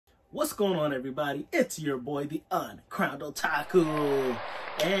What's going on, everybody? It's your boy, the uncrowned Otaku.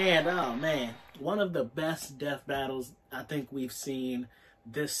 And, oh man, one of the best death battles I think we've seen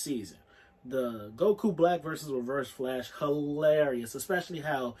this season. The Goku Black versus Reverse Flash, hilarious. Especially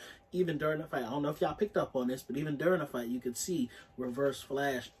how, even during the fight, I don't know if y'all picked up on this, but even during the fight, you could see Reverse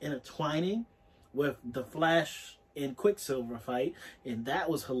Flash intertwining with the Flash in Quicksilver fight. And that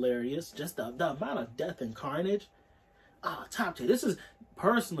was hilarious. Just the amount of death and carnage. Top tier. This is,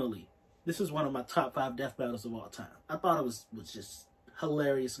 personally, this is one of my top 5 death battles of all time. I thought it was just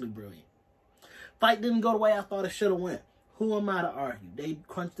hilariously brilliant. Fight didn't go the way I thought it should have went. Who am I to argue? They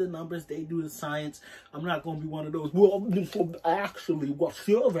crunch the numbers. They do the science. I'm not going to be one of those, well, actually, what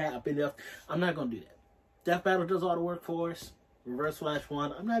should have happened if... I'm not going to do that. Death Battle does all the work for us. Reverse Flash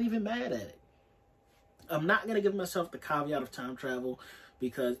won. I'm not even mad at it. I'm not going to give myself the caveat of time travel,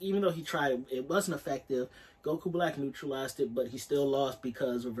 because even though he tried, it wasn't effective. Goku Black neutralized it, but he still lost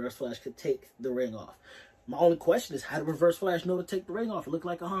because Reverse Flash could take the ring off. My only question is, how did Reverse Flash know to take the ring off? It looked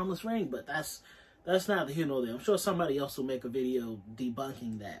like a harmless ring, but that's neither here nor there. I'm sure somebody else will make a video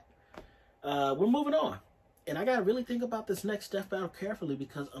debunking that. We're moving on. And I got to really think about this next death battle carefully,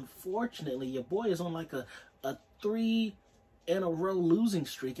 because unfortunately, your boy is on like a 3-in-a-row losing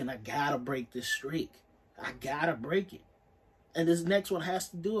streak, and I got to break this streak. I got to break it. And this next one has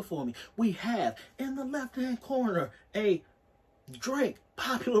to do it for me. We have, in the left-hand corner, a drink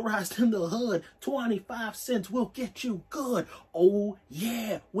popularized in the hood. 25 cents will get you good. Oh,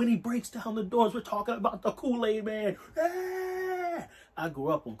 yeah. When he breaks down the doors, we're talking about the Kool-Aid man. Ah! I grew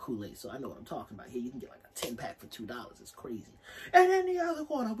up on Kool-Aid, so I know what I'm talking about. Here, you can get like a 10-pack for $2. It's crazy. And in the other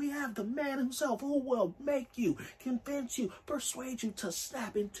corner, we have the man himself who will make you, convince you, persuade you to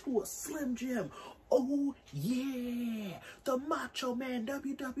snap into a Slim Jim. Oh, yeah, the Macho Man,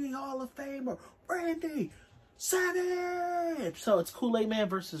 WWE Hall of Famer, Randy Savage. So it's Kool-Aid Man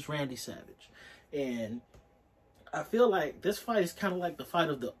versus Randy Savage. And I feel like this fight is kind of like the fight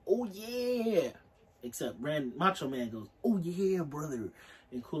of the, oh, yeah. Except Macho Man goes, oh, yeah, brother.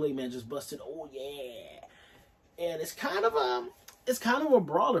 And Kool-Aid Man just busted, oh, yeah. And it's kind of a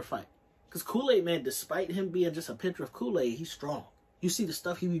brawler fight. Because Kool-Aid Man, despite him being just a picture of Kool-Aid, he's strong. You see the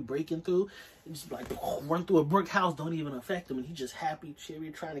stuff he be breaking through, and just like run through a brick house, don't even affect him, and he just happy,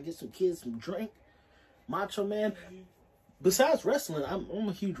 cheery, trying to get some kids some drink. Macho Man, besides wrestling, I'm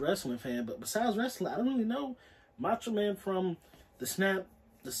a huge wrestling fan, but besides wrestling, I don't really know Macho Man from the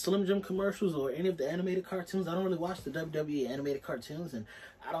Slim Jim commercials, or any of the animated cartoons. I don't really watch the WWE animated cartoons, and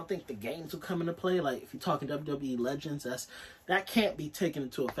I don't think the games will come into play. Like, if you're talking WWE Legends, that can't be taken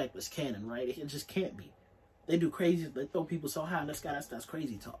into effect as canon, right? It just can't be. They do crazy, they throw people so high in the sky, that's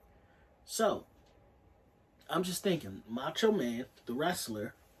crazy talk. So, I'm just thinking, Macho Man, the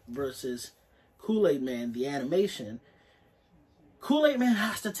wrestler, versus Kool-Aid Man, the animation. Kool-Aid Man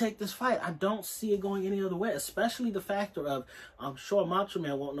has to take this fight. I don't see it going any other way, especially the factor of, I'm sure Macho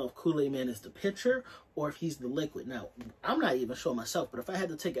Man won't know if Kool-Aid Man is the pitcher or if he's the liquid. Now, I'm not even sure myself, but if I had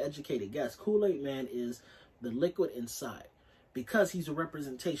to take an educated guess, Kool-Aid Man is the liquid inside, because he's a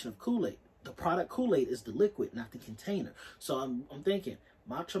representation of Kool-Aid. The product Kool-Aid is the liquid, not the container. So I'm thinking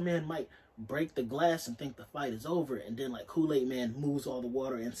Macho Man might break the glass and think the fight is over, and then like Kool-Aid Man moves all the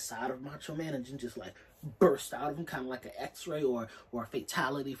water inside of Macho Man and just like burst out of him, kind of like an X-ray or a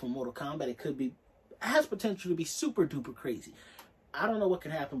fatality from Mortal Kombat. It has potential to be super duper crazy. I don't know what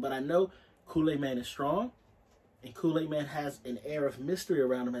could happen, but I know Kool-Aid Man is strong, and Kool-Aid Man has an air of mystery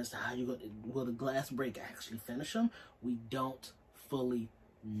around him as to how will the glass break actually finish him. We don't fully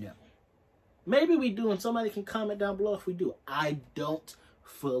know. Maybe we do, and somebody can comment down below if we do. I don't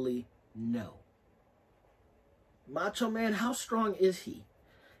fully know. Macho Man, how strong is he?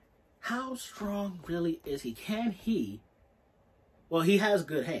 How strong really is he? Can he... Well, he has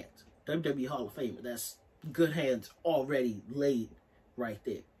good hands. WWE Hall of Famer. That's good hands already laid right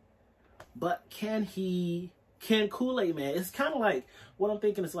there. But can Kool-Aid Man... It's kind of like... What I'm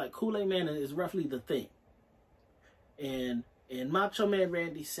thinking is like Kool-Aid Man is roughly the Thing. And Macho Man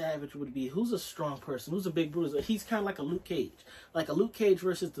Randy Savage would be, who's a strong person, who's a big bruiser. He's kind of like a Luke Cage. Like a Luke Cage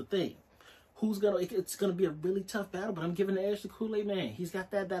versus the Thing. It's going to be a really tough battle, but I'm giving the edge to Kool-Aid Man. He's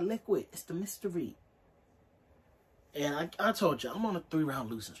got that liquid. It's the mystery. And I told you, I'm on a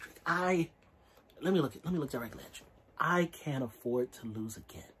 3-round losing streak. Let me look directly at you. I can't afford to lose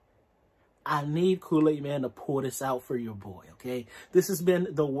again. I need Kool-Aid Man to pour this out for your boy, okay? This has been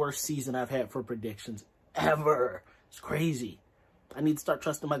the worst season I've had for predictions ever. It's crazy. I need to start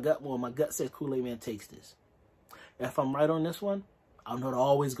trusting my gut more. My gut says Kool-Aid Man takes this. If I'm right on this one, I'll know to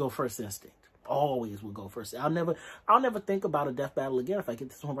always go first instinct. Always will go first. I'll never think about a death battle again if I get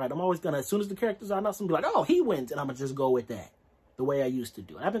this one right. I'm always gonna, as soon as the characters are announced, I'm gonna be like, oh, he wins, and I'm gonna just go with that. the way I used to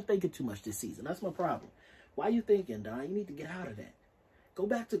do it. I've been thinking too much this season. That's my problem. Why are you thinking, Don? You need to get out of that. Go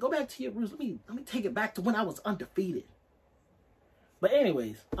back to your roots. Let me take it back to when I was undefeated. But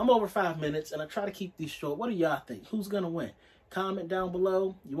anyways, I'm over 5 minutes, and I try to keep these short. What do y'all think? Who's gonna win? Comment down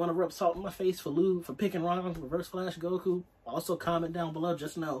below. You want to rub salt in my face for picking wrong on Reverse Flash Goku? Also comment down below.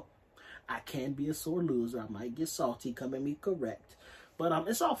 Just know I can be a sore loser. I might get salty. Come at me correct. But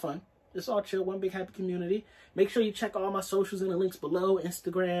it's all fun. It's all chill. One big happy community. Make sure you check all my socials in the links below.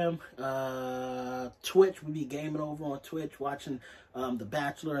 Instagram, Twitch. We be gaming over on Twitch, watching The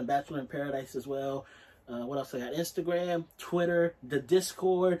Bachelor and Bachelor in Paradise as well. What else I got? Instagram, Twitter, the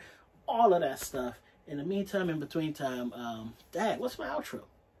Discord, all of that stuff. In the meantime, in between time, Dad, what's my outro?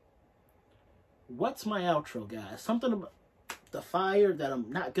 What's my outro, guys? Something about the fire that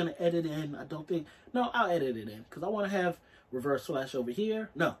I'm not going to edit in. I don't think. No, I'll edit it in. Because I want to have Reverse Flash over here.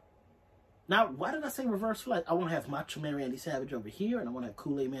 No. Now, why did I say Reverse Flash? I want to have Macho Man Randy Savage over here. And I want to have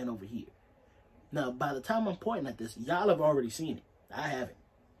Kool-Aid Man over here. Now, by the time I'm pointing at this, y'all have already seen it. I haven't.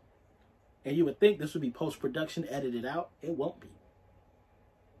 And you would think this would be post-production, edited out. It won't be.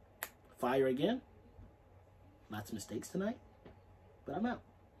 Fire again. Lots of mistakes tonight. But I'm out.